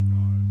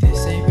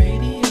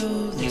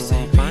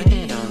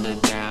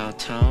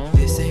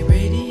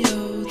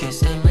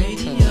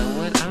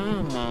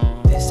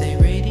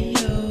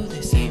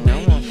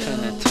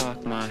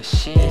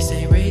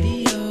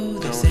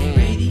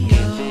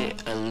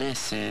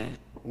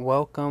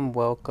Welcome.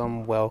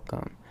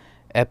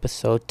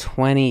 Episode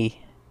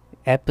 20.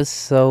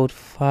 Episode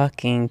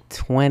fucking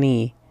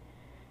 20.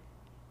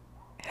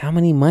 How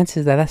many months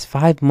is that? That's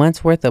 5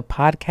 months worth of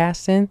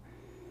podcasting?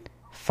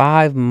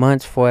 5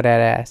 months for that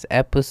ass.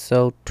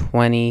 Episode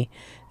 20.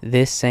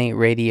 This Ain't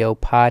Radio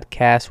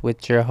podcast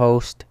with your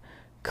host,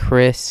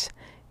 Chris.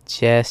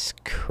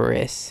 Just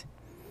Chris.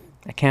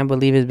 I can't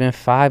believe it's been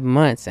 5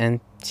 months. And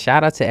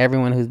shout out to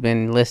everyone who's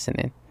been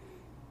listening.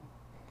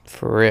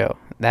 For real.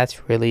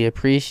 That's really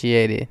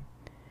appreciated.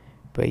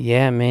 But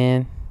yeah,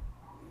 man.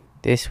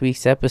 This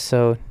week's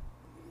episode,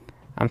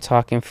 I'm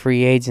talking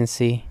free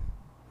agency.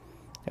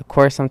 Of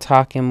course, I'm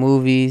talking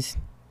movies.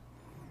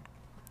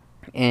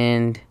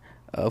 And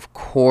of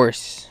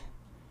course,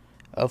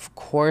 I'm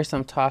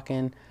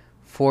talking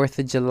 4th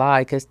of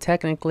July. Because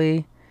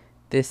technically,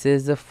 this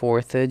is the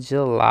 4th of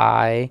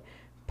July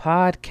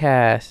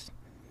podcast.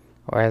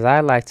 Or as I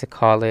like to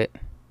call it,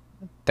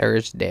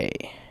 Thursday.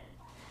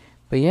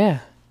 But yeah.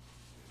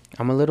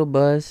 I'm a little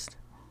buzzed.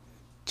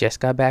 Just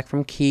got back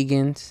from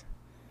Keegan's.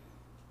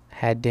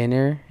 Had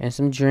dinner and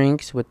some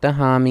drinks with the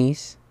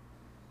homies.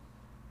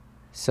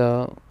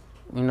 So,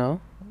 I'm gonna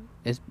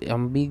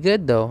be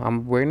good though.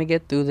 We're gonna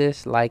get through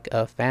this like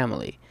a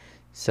family.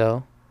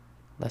 So,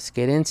 let's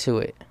get into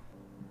it.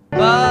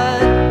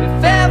 But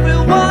if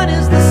everyone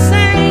is the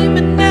same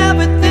and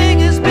everything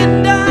has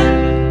been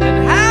done,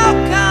 then how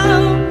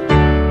come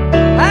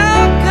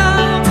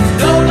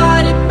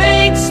nobody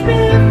makes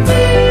me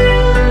feel?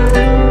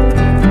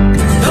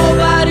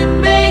 Nobody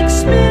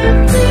makes me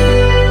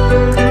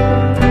feel.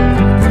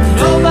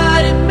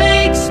 Nobody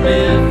makes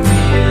me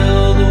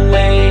feel the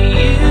way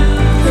you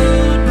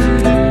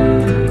do.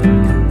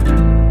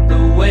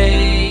 The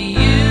way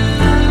you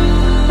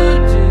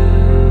do.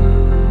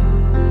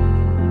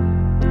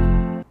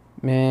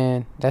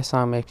 Man, that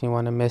song makes me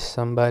want to miss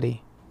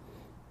somebody.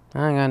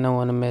 I ain't got no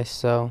one to miss,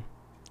 so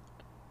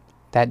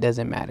that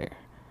doesn't matter.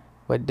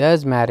 What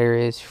does matter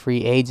is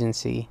free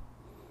agency.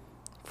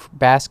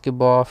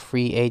 Basketball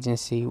free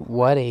agency.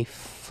 What a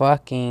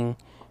fucking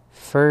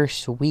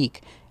first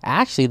week.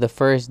 Actually, the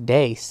first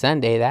day,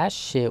 Sunday, that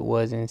shit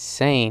was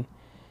insane.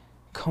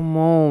 Come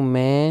on,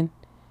 man.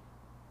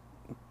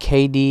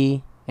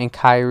 KD and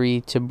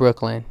Kyrie to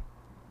Brooklyn.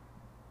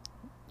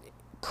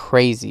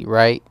 Crazy,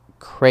 right?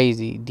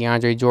 Crazy.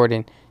 DeAndre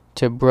Jordan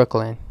to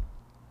Brooklyn.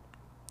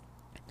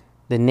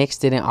 The Knicks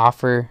didn't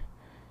offer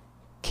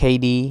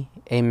KD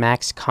a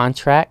max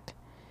contract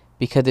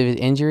because of his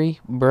injury.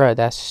 Bruh,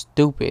 that's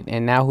stupid.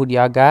 And now who do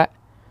y'all got?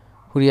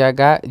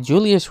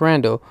 Julius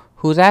Randle,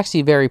 who's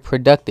actually very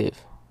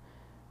productive.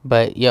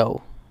 But,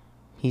 yo,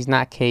 he's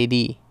not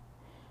KD.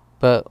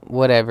 But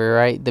whatever,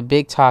 right? The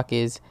big talk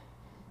is,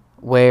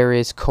 where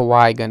is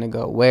Kawhi going to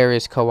go?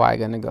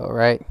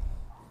 Right?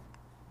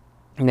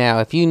 Now,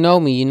 if you know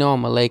me, you know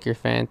I'm a Laker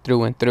fan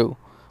through and through.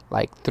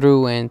 Like,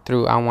 through and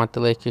through. I want the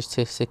Lakers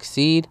to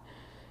succeed.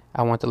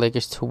 I want the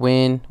Lakers to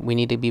win. We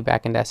need to be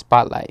back in that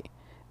spotlight.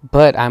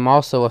 But I'm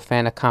also a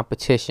fan of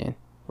competition,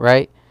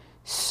 right?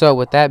 So,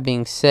 with that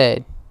being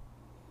said,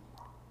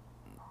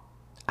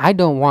 I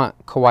don't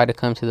want Kawhi to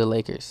come to the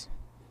Lakers.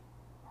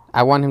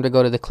 I want him to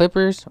go to the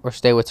Clippers or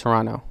stay with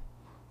Toronto.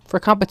 For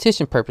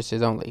competition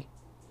purposes only.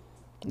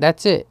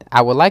 That's it.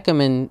 I would like him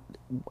with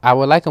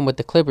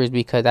the Clippers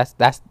because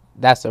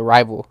that's a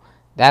rival.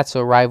 That's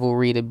a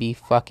rivalry to be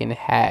fucking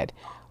had.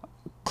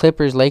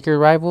 Clippers Lakers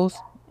rivals?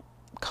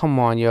 Come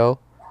on, yo.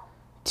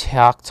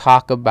 Talk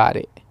about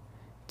it.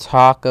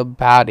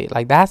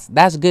 Like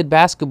that's good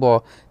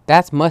basketball.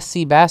 That's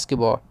must-see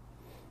basketball.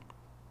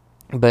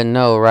 But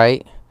no,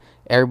 right?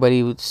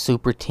 Everybody would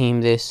super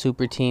team this,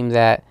 super team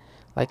that.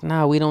 Like,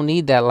 nah, we don't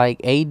need that.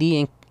 Like,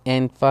 AD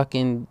and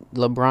fucking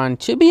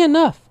LeBron should be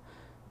enough.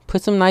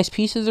 Put some nice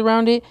pieces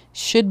around it.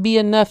 Should be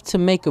enough to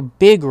make a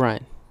big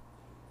run.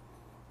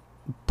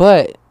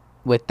 But,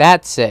 with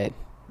that said,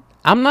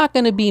 I'm not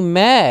going to be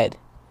mad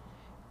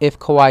if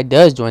Kawhi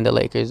does join the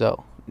Lakers,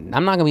 though.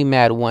 I'm not going to be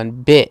mad one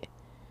bit.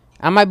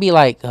 I might be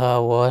like,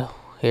 oh, well,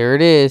 here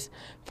it is.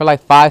 For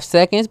like 5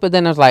 seconds. But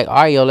then I was like, all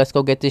right, yo, let's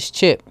go get this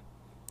chip.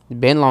 It's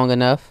been long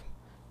enough.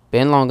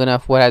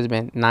 What has it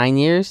been? 9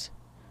 years?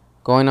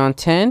 Going on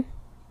 10?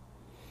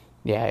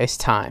 Yeah, it's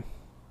time.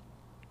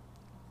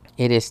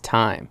 It is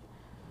time.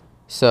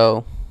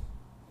 So,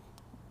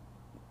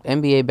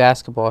 NBA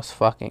basketball is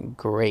fucking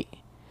great.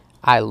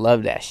 I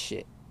love that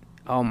shit.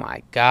 Oh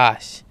my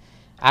gosh.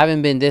 I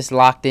haven't been this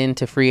locked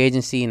into free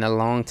agency in a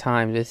long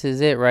time. This is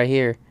it right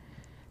here.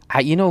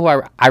 I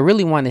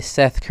really wanted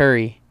Seth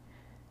Curry,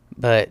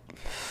 but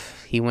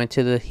he went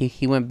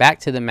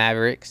back to the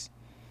Mavericks.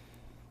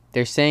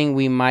 They're saying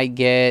we might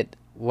get,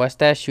 what's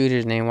that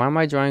shooter's name? Why am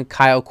I drawing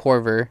Kyle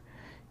Korver?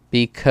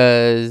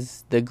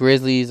 Because the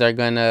Grizzlies are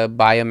going to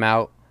buy him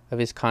out of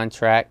his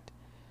contract.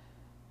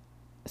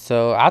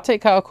 So I'll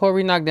take Kyle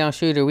Korver, knockdown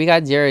shooter. We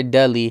got Jared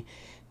Dudley.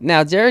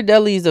 Now, Jared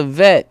Dudley is a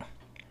vet.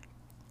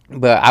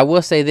 But I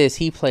will say this.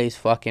 He plays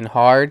fucking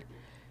hard.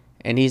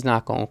 And he's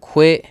not going to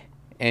quit.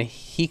 And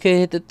he could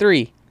hit the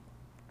three.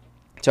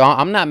 So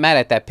I'm not mad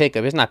at that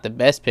pickup. It's not the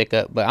best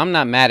pickup, but I'm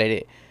not mad at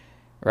it,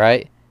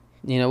 right?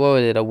 You know, what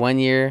was it? A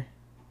 1-year,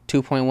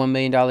 $2.1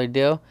 million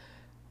deal.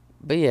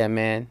 But yeah,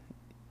 man,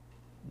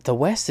 the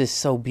West is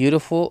so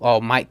beautiful.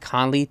 Oh, Mike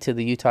Conley to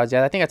the Utah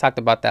Jazz. I think I talked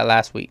about that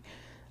last week.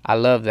 I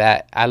love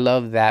that. I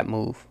love that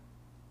move.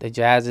 The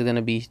Jazz is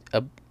gonna be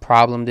a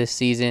problem this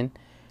season.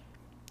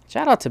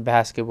 Shout out to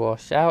basketball.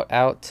 Shout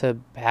out to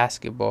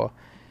basketball.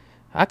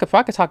 I could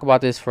talk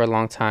about this for a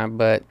long time,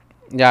 but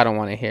y'all don't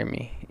want to hear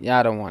me.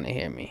 Y'all don't want to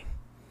hear me.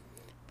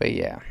 But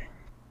yeah.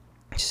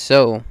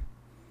 So,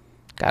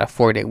 got a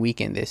 4-day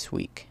weekend this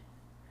week.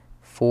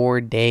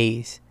 4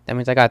 days. That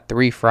means I got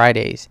 3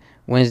 Fridays.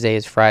 Wednesday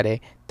is Friday.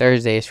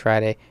 Thursday is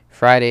Friday.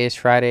 Friday is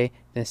Friday.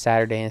 Then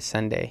Saturday and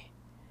Sunday.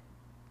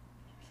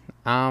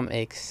 I'm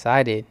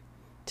excited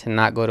to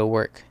not go to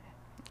work.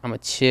 I'm going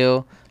to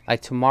chill.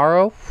 Like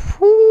tomorrow.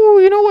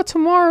 Whoo, you know what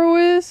tomorrow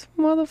is?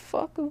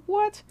 Motherfucker,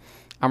 what?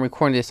 I'm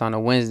recording this on a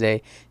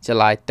Wednesday,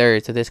 July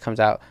 3rd. So this comes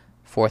out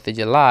 4th of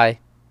July.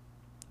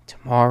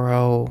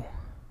 Tomorrow.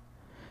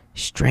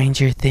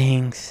 Stranger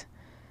Things.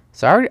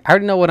 So I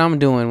already know what I'm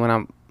doing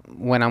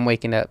when I'm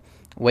waking up.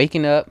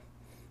 Waking up,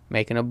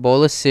 making a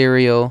bowl of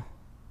cereal,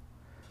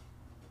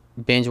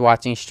 binge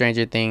watching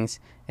Stranger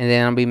Things, and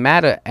then I'm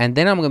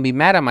gonna be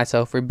mad at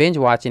myself for binge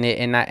watching it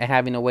and not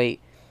having to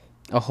wait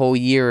a whole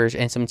year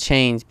and some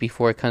change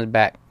before it comes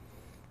back.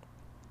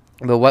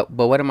 But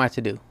what am I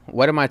to do?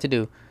 What am I to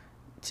do?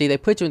 See, they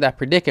put you in that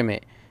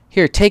predicament.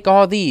 Here, take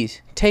all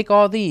these. Take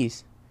all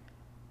these.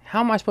 How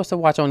am I supposed to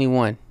watch only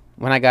one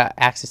when I got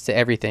access to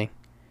everything?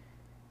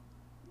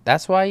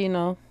 That's why,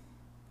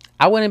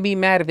 I wouldn't be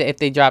mad if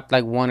they dropped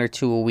like 1 or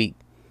 2 a week.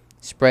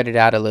 Spread it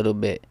out a little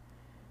bit.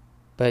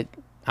 But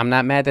I'm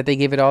not mad that they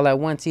give it all at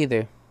once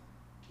either.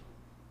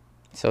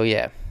 So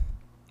yeah.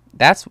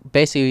 That's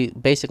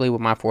basically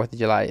what my 4th of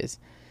July is.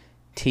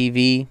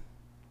 TV.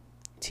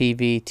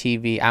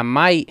 I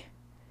might.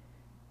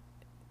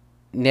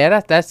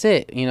 Yeah, that's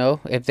it.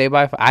 If they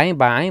buy, I ain't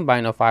buying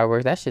no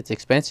fireworks. That shit's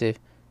expensive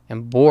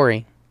and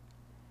boring.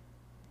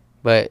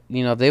 But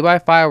if they buy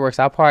fireworks,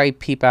 I'll probably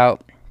peep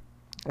out,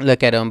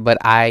 look at them. But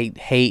I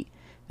hate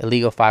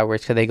illegal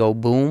fireworks because they go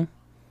boom,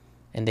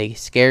 and they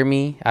scare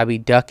me. I be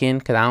ducking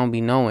because I don't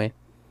be knowing.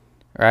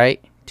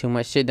 Right? Too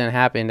much shit done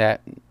happen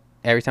that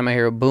every time I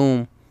hear a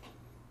boom,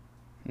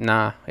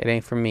 nah, it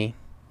ain't for me.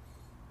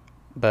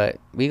 But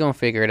we gonna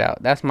figure it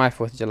out. That's my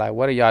 4th of July.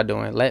 What are y'all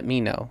doing? Let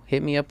me know.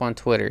 Hit me up on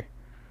Twitter.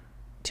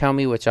 Tell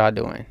me what y'all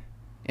doing.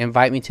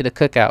 Invite me to the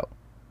cookout.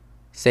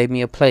 Save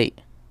me a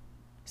plate.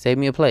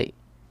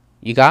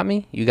 You got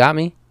me?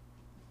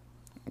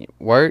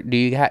 Word? Do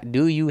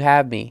you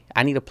have me?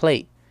 I need a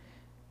plate.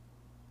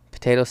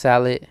 Potato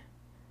salad.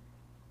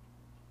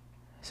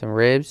 Some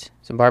ribs.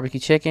 Some barbecue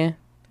chicken.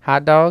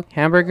 Hot dog.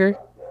 Hamburger.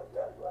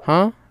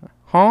 Huh?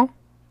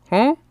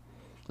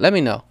 Let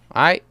me know.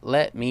 Alright?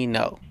 Let me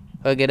know.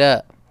 Hook it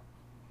up.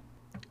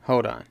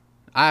 Hold on.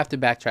 I have to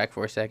backtrack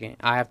for a second.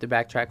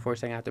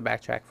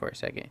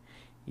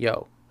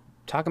 Yo,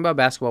 talking about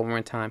basketball one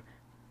more time.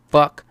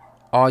 Fuck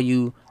all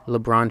you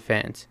LeBron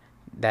fans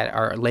that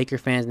are Laker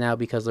fans now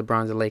because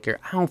LeBron's a Laker.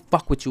 I don't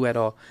fuck with you at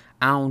all.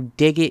 I don't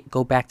dig it.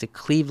 Go back to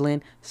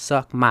Cleveland.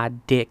 Suck my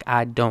dick.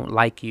 I don't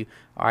like you.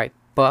 All right.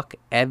 Fuck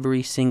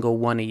every single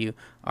one of you.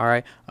 All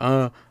right.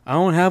 I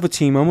don't have a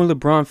team. I'm a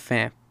LeBron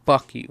fan.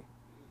 Fuck you.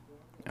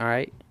 All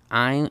right.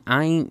 I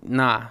ain't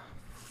nah.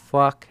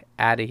 Fuck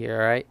out of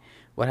here. All right.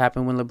 What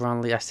happened when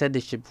LeBron leaves? I said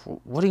this shit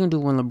before. What are you gonna do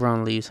when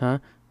LeBron leaves, huh?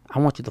 I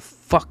want you the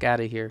fuck out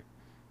of here.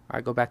 All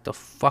right, go back to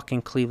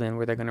fucking Cleveland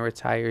where they're gonna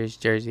retire his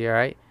jersey. All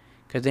right,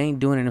 because they ain't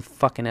doing it in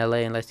fucking LA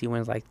unless he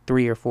wins like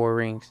 3 or 4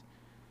 rings.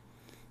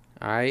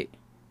 All right,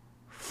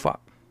 fuck.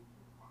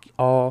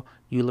 All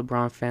you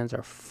LeBron fans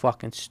are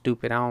fucking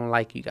stupid. I don't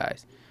like you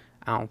guys.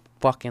 I don't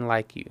fucking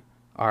like you.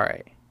 All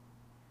right.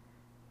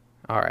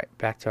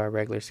 Back to our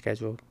regular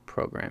scheduled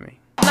programming.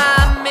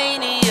 My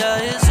mania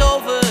is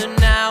over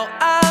now,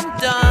 I'm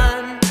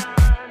done.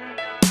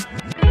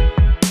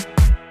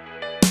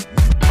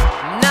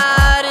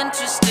 Not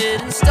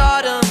interested in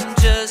stardom,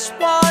 just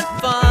want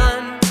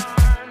fun.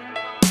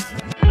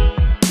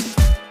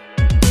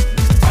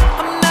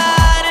 I'm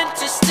not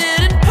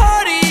interested in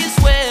parties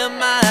where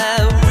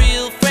my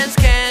real friends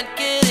can't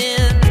get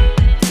in.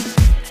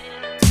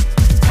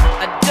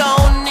 I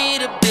don't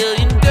need a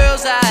billion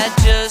girls, I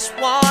just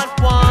want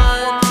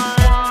one.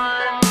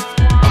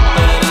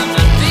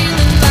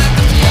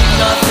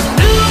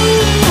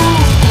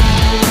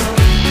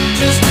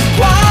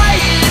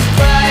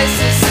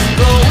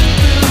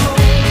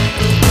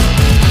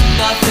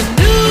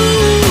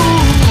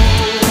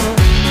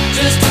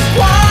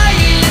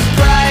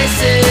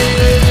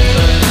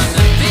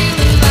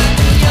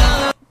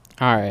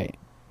 Alright,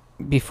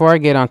 before I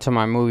get onto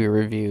my movie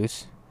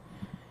reviews,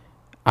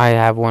 I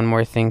have one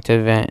more thing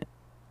to vent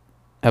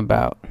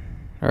about,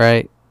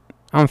 right?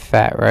 I'm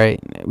fat,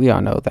 right? We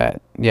all know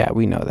that. Yeah,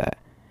 we know that.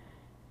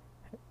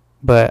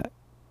 But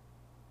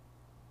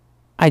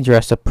I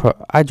dress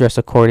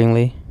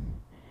accordingly.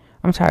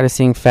 I'm tired of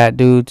seeing fat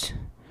dudes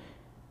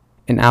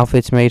in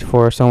outfits made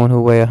for someone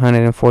who weighs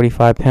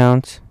 145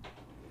 pounds.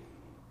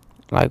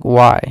 Like,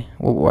 why?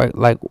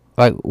 Like,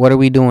 what are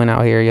we doing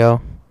out here, yo?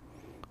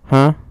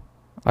 Huh?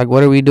 Like,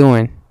 what are we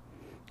doing?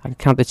 I can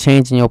count the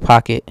change in your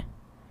pocket.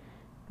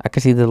 I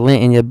can see the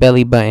lint in your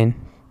belly button.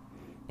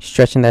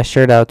 Stretching that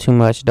shirt out too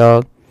much,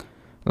 dog.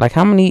 Like,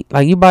 how many,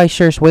 like, you buy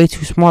shirts way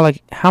too small.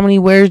 Like, how many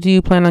wears do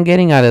you plan on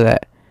getting out of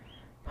that?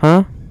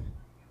 Huh?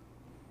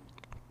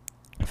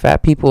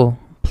 Fat people,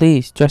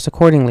 please, dress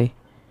accordingly.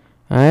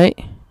 Alright?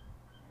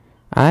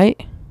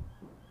 Alright?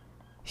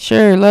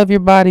 Sure, love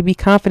your body, be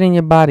confident in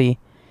your body.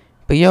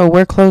 But, yo,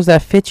 wear clothes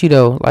that fit you,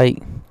 though.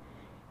 Like,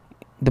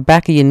 the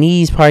back of your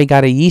knees probably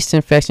got a yeast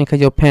infection because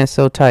your pants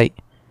so tight.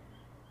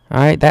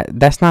 Alright?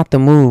 That's not the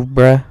move,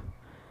 bruh.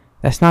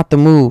 That's not the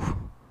move.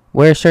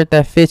 Wear a shirt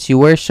that fits you.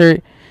 Wear a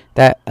shirt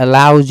that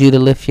allows you to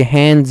lift your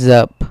hands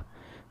up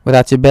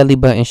without your belly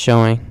button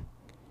showing.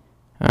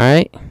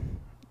 Alright?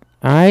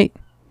 Alright?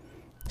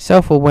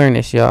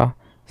 Self-awareness, y'all.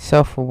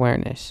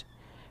 Self-awareness.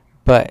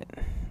 But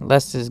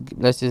let's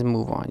just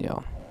move on,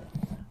 y'all.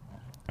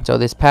 So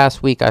this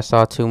past week I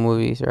saw 2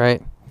 movies,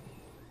 right?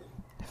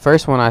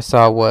 First one I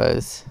saw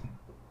was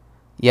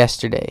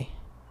Yesterday.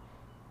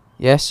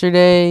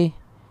 Yesterday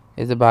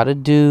is about a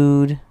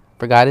dude.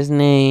 Forgot his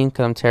name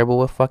because I'm terrible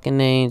with fucking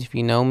names. If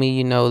you know me,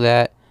 you know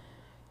that.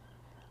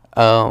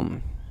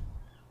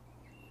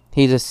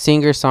 He's a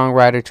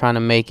singer-songwriter trying to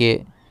make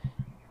it.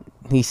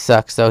 He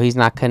sucks, though. He's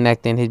not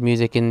connecting his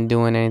music and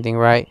doing anything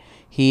right.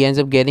 He ends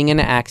up getting in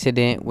an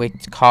accident,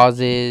 which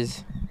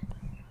causes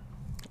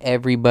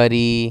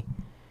everybody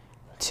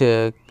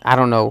to, I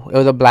don't know, it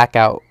was a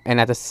blackout,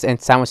 and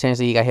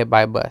simultaneously he got hit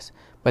by a bus.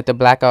 But the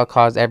blackout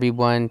caused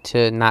everyone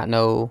to not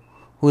know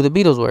who the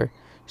Beatles were.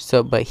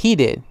 So, but he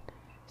did.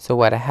 So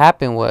what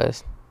happened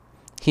was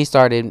he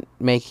started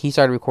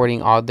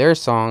recording all their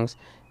songs,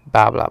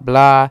 blah blah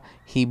blah.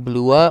 He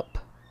blew up,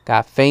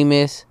 got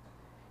famous,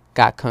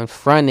 got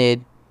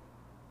confronted,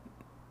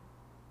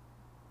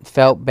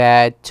 felt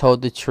bad,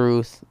 told the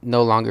truth,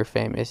 no longer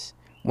famous,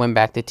 went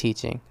back to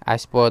teaching. I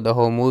spoiled the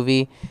whole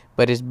movie,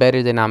 but it's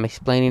better than I'm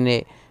explaining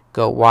it.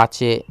 Go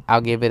watch it.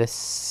 I'll give it a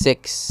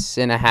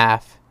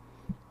 6.5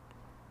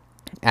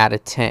 out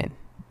of 10.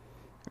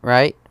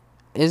 Right?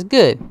 It's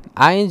good.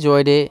 I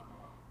enjoyed it.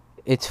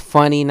 It's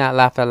funny, not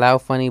laugh out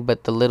loud funny,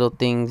 but the little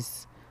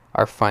things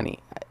are funny.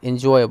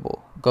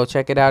 Enjoyable. Go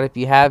check it out if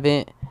you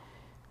haven't.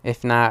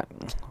 If not,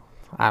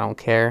 I don't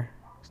care.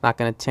 It's not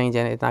gonna change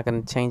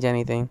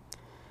anything.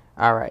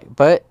 All right,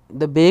 but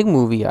the big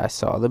movie I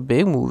saw.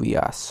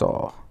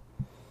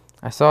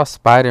 I saw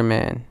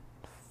Spider-Man: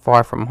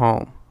 Far From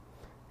Home,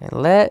 and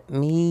let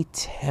me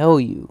tell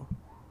you,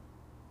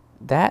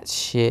 that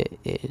shit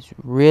is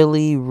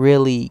really,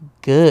 really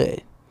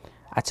good.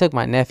 I took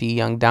my nephew,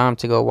 Young Dom,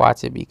 to go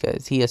watch it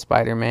because he a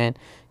Spider-Man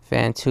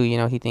fan too. You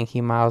know, he think he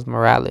Miles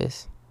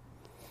Morales.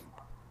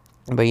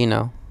 But you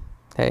know,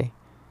 hey.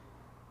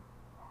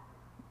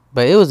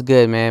 But it was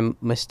good, man.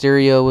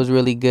 Mysterio was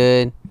really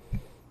good,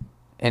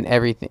 and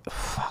everything.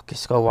 Fuck,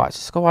 just go watch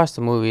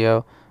the movie,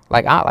 yo.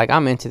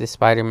 I'm into the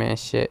Spider-Man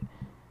shit.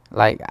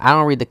 Like, I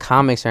don't read the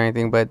comics or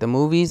anything, but the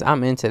movies,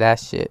 I'm into that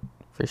shit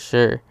for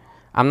sure.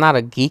 I'm not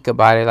a geek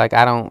about it. Like,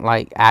 I don't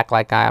like act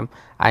like I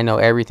know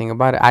everything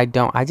about it. I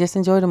don't. I just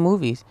enjoy the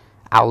movies.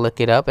 I'll look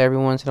it up every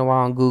once in a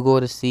while on Google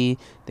to see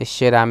the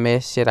shit I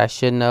missed, shit I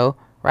should know.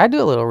 Or I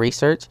do a little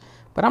research,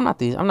 but I'm not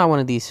one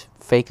of these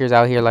fakers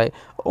out here like,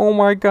 oh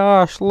my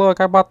gosh,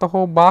 look, I bought the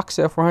whole box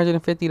set for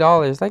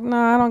 $150. Like,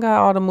 nah, I don't got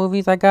all the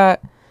movies. I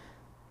got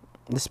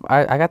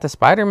the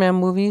Spider-Man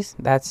movies.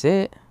 That's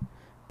it.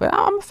 But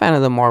I'm a fan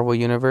of the Marvel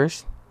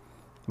Universe.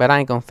 But I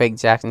ain't gonna fake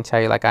Jackson and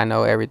tell you like I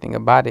know everything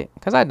about it,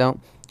 because I don't.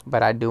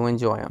 But I do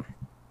enjoy them.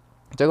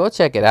 So go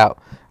check it out.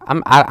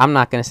 I'm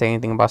not gonna say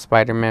anything about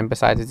Spider-Man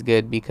besides it's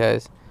good,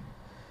 because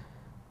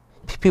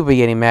people are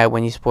getting mad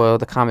when you spoil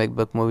the comic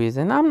book movies,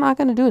 and I'm not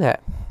gonna do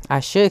that. I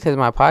should, because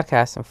my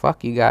podcast, and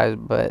fuck you guys,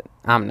 but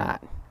I'm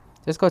not.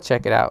 Just go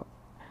check it out.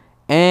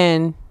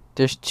 And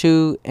there's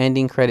 2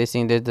 ending credit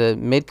scenes. There's the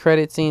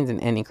mid-credit scenes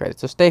and ending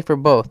credits. So stay for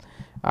both.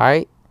 All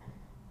right.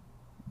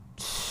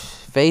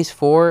 Phase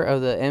 4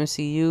 of the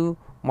MCU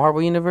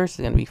Marvel Universe is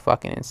going to be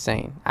fucking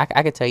insane. I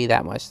can tell you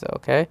that much, though,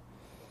 okay?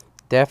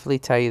 Definitely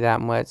tell you that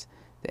much.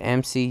 The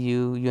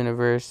MCU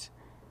Universe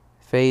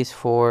Phase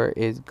 4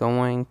 is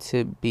going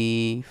to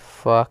be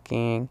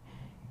fucking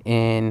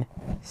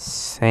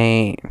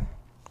insane.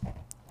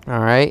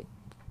 Alright?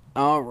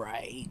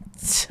 Alright.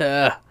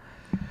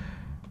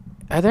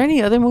 Are there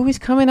any other movies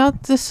coming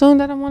out this soon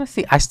that I want to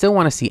see? I still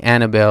want to see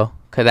Annabelle,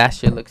 because that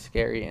shit looks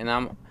scary, and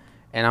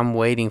I'm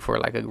waiting for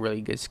like a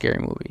really good scary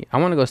movie. I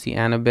want to go see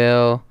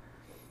Annabelle.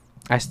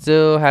 I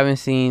still haven't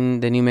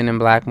seen the new Men in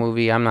Black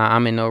movie.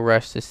 I'm in no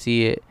rush to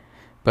see it,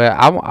 but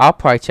I'll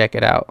probably check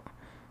it out.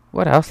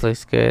 What else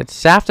looks good?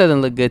 Shaft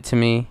doesn't look good to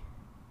me.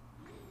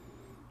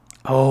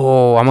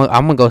 Oh, I'm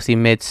gonna go see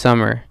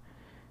Midsummer.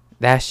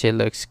 That shit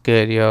looks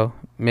good, yo.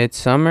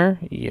 Midsummer,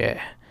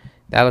 yeah,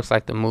 that looks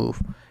like the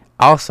move.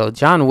 Also,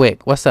 John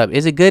Wick. What's up?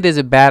 Is it good? Is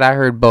it bad? I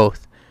heard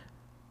both.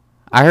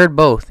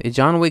 Is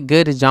John Wick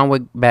good? Is John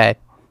Wick bad?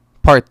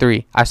 Part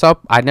 3.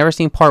 I'd never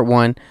seen part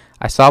 1.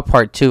 I saw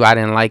part 2. I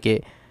didn't like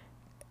it.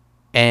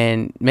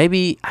 And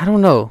maybe, I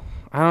don't know.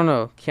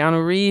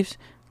 Keanu Reeves,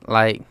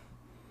 like,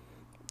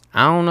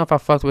 I don't know if I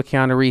fucked with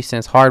Keanu Reeves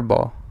since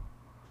Hardball.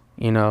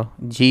 You know,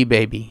 G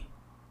Baby.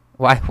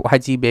 Why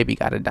G Baby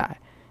gotta die?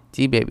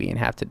 G Baby didn't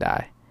have to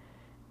die.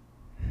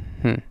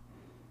 And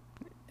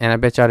I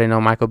bet y'all didn't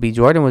know Michael B.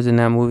 Jordan was in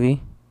that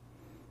movie.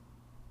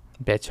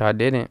 Bet y'all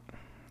didn't.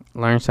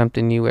 Learn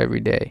something new every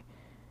day.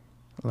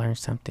 Learn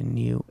something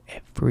new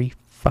every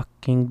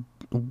fucking,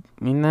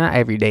 not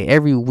every day,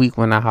 every week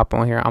when I hop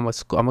on here. I'm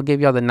gonna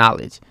give y'all the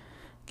knowledge.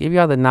 Give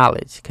y'all the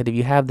knowledge. Because if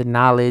you have the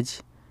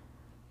knowledge,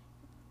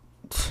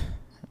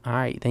 all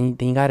right, then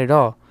you got it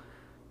all.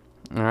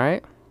 All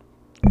right.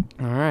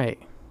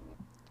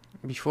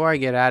 Before I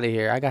get out of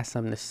here, I got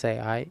something to say.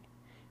 All right.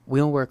 We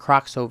don't wear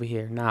Crocs over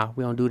here. Nah,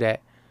 we don't do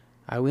that.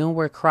 All right. We don't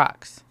wear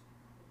Crocs.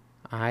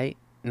 All right.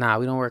 Nah,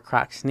 we don't wear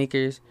Crocs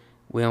sneakers.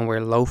 We don't wear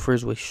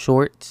loafers with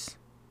shorts.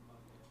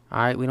 All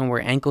right. We don't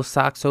wear ankle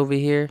socks over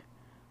here.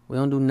 We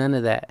don't do none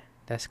of that.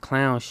 That's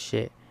clown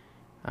shit.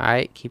 All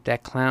right. Keep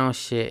that clown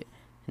shit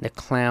in the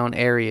clown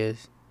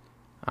areas.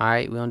 All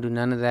right. We don't do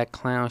none of that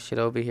clown shit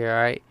over here.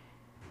 All right.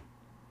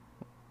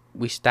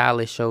 We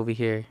stylish over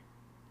here.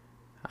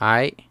 All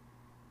right.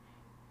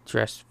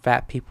 Dress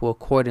fat people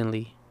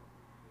accordingly.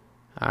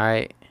 All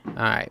right.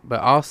 But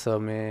also,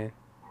 man,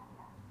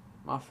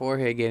 my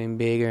forehead getting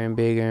bigger and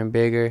bigger and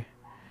bigger.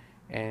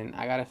 And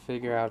I got to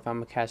figure out if I'm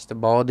going to catch the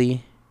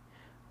baldy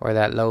or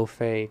that low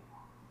fade.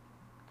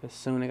 Because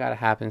soon, it got to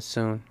happen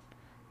soon.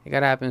 It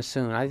got to happen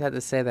soon. I just had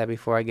to say that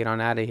before I get on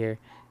out of here.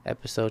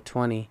 Episode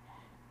 20.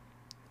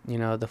 You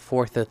know, the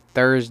 4th of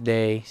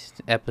Thursday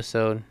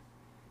episode.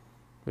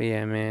 But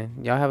yeah, man.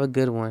 Y'all have a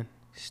good one.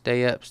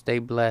 Stay up. Stay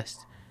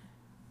blessed.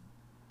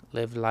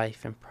 Live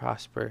life and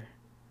prosper.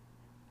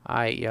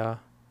 Alright, y'all.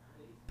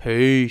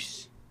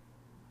 Peace.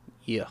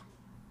 Yeah.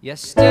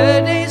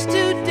 Yesterday's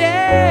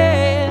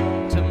today,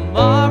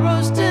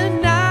 tomorrow's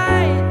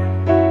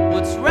tonight.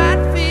 What's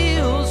right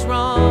feels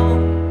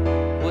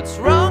wrong, what's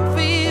wrong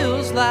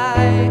feels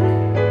like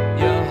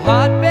your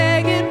heart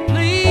begging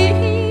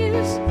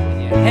please,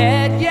 your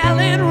head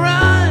yelling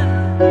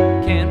run.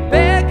 Can't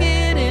beg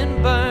it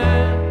and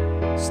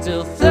burn,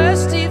 still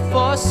thirsty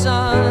for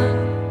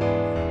sun,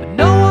 but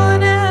no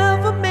one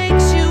ever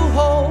makes you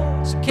whole.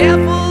 So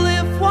careful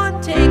if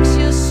one takes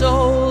your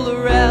soul,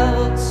 or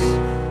else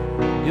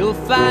you'll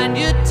find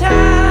your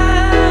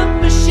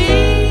time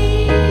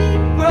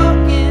machine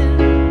broken.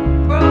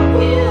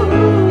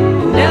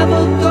 You'll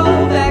never go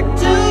back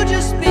to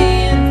just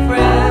being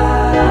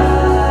friends.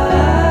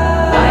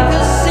 Like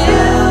a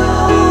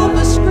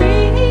silver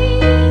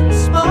screen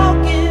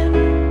smoking,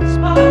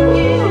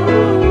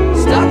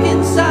 stuck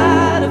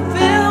inside a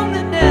film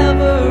that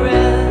never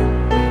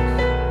ends.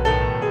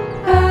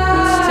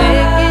 What's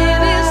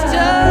taken is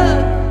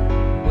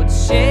took, what's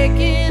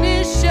shaken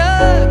is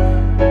shook.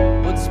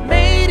 What's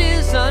made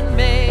is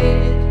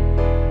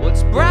unmade.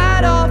 What's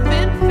bright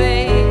often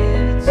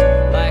fades,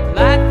 like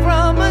light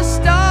from a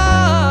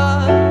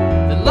star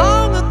that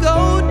long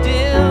ago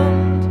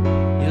dimmed.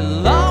 You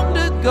long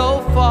to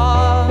go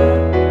far,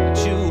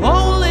 but you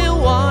only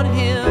want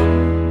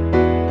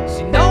him.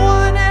 See, no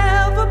one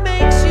ever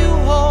makes you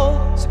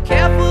whole, so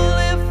careful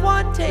if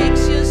one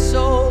takes your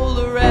soul,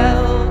 or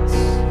else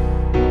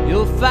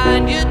you'll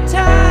find your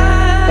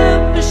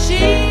time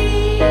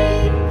machine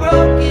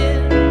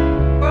broken.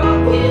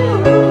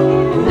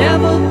 You'll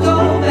never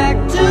go back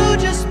to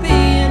just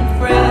being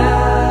friends.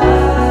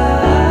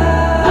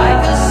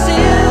 Like a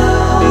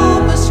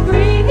silver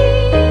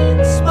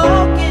screen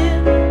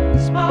smoking,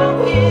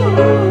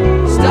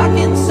 stuck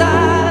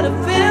inside a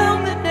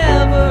film that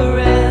never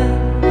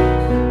ends.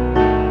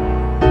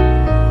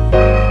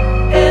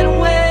 And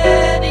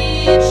when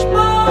each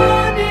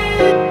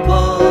morning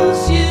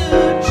pulls you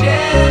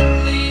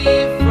gently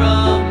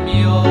from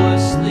your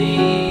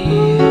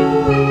sleep,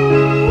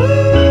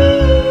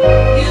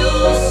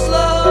 you'll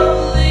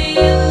slowly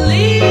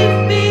leave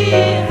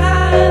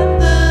behind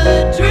the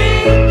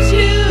dreams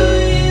you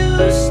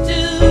used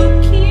to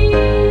keep.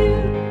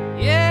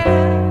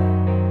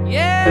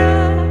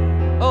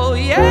 Oh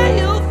yeah,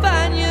 you'll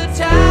find your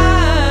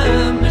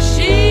time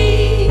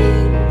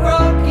machine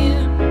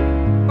broken.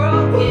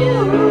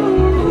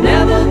 You'll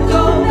never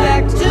go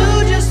back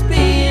to just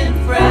being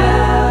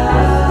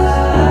friends.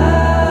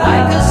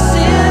 Like a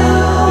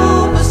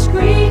silver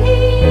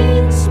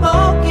screen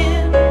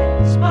smoking,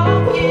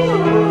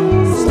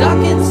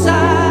 stuck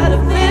inside a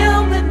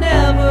film that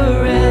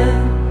never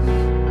ends.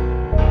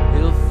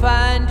 You'll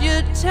find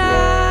your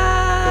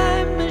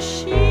time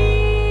machine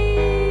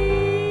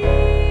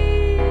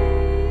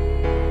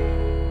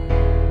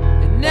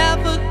and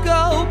never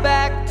go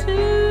back to.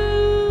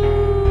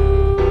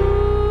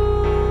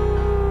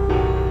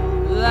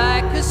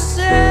 Like a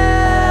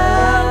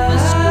silver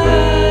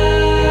screen,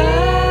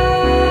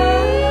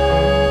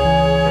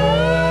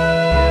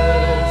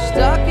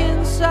 stuck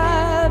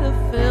inside a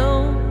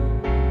film,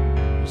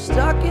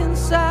 stuck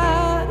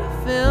inside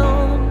a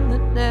film.